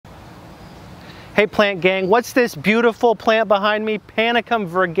Hey plant gang, what's this beautiful plant behind me? Panicum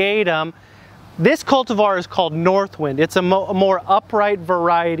virgatum. This cultivar is called Northwind. It's a more upright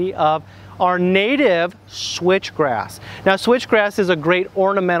variety of our native switchgrass. Now switchgrass is a great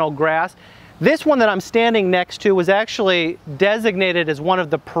ornamental grass. This one that I'm standing next to was actually designated as one of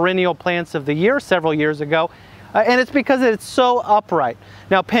the perennial plants of the year several years ago. And it's because it's so upright.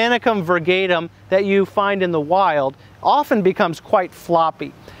 Now Panicum virgatum that you find in the wild often becomes quite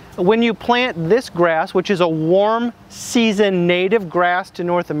floppy. When you plant this grass, which is a warm season native grass to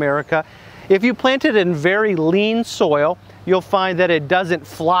North America, if you plant it in very lean soil, you'll find that it doesn't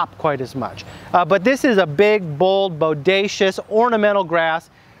flop quite as much. But this is a big, bold, bodacious, ornamental grass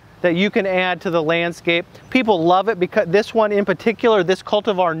that you can add to the landscape. People love it because this one in particular, this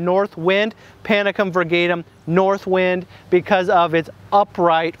cultivar Northwind, Panicum virgatum Northwind, because of its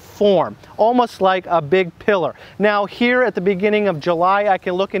upright form, almost like a big pillar. Now here at the beginning of July, I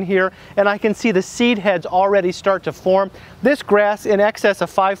can look in here and I can see the seed heads already start to form. This grass, in excess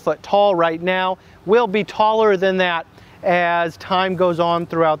of 5 foot tall right now, will be taller than that as time goes on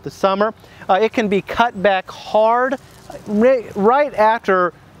throughout the summer. It can be cut back hard right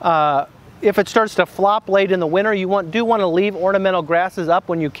after if it starts to flop late in the winter. You do want to leave ornamental grasses up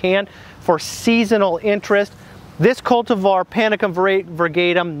when you can for seasonal interest. This cultivar, Panicum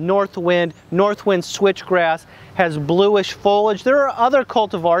virgatum Northwind switchgrass, has bluish foliage. There are other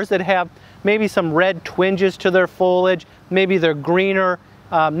cultivars that have maybe some red twinges to their foliage. Maybe they're greener,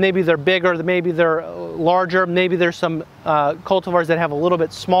 maybe they're bigger, maybe they're larger, maybe there's some cultivars that have a little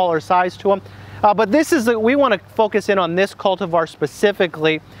bit smaller size to them. But we want to focus in on this cultivar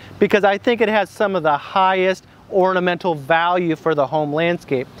specifically because I think it has some of the highest ornamental value for the home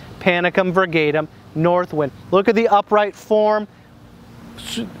landscape. Panicum virgatum Northwind. Look at the upright form.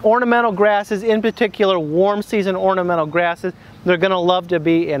 Ornamental grasses, in particular warm season ornamental grasses, they're going to love to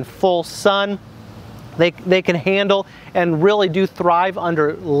be in full sun. They can handle and really do thrive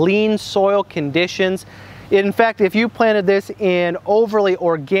under lean soil conditions. In fact, if you planted this in overly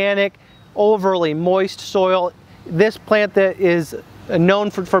organic, overly moist soil, this plant that is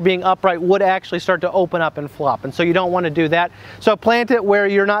known for being upright would actually start to open up and flop, and so you don't want to do that. So plant it where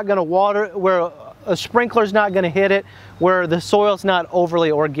you're not going to water, where a sprinkler's not going to hit it, where the soil's not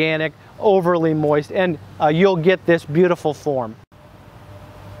overly organic, overly moist, and you'll get this beautiful form.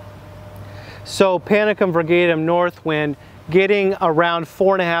 So Panicum virgatum Northwind, getting around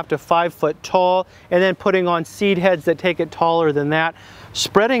 4.5 to 5 foot tall, and then putting on seed heads that take it taller than that,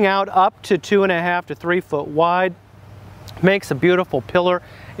 spreading out up to 2.5 to 3 foot wide, makes a beautiful pillar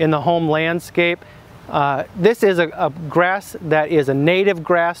in the home landscape. This is a grass that is a native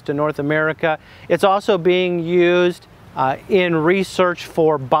grass to North America. It's also being used in research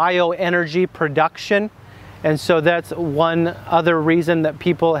for bioenergy production, and so that's one other reason that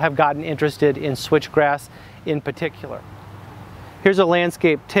people have gotten interested in switchgrass in particular. Here's a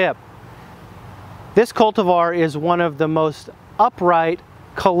landscape tip. This cultivar is one of the most upright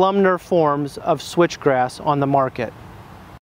columnar forms of switchgrass on the market.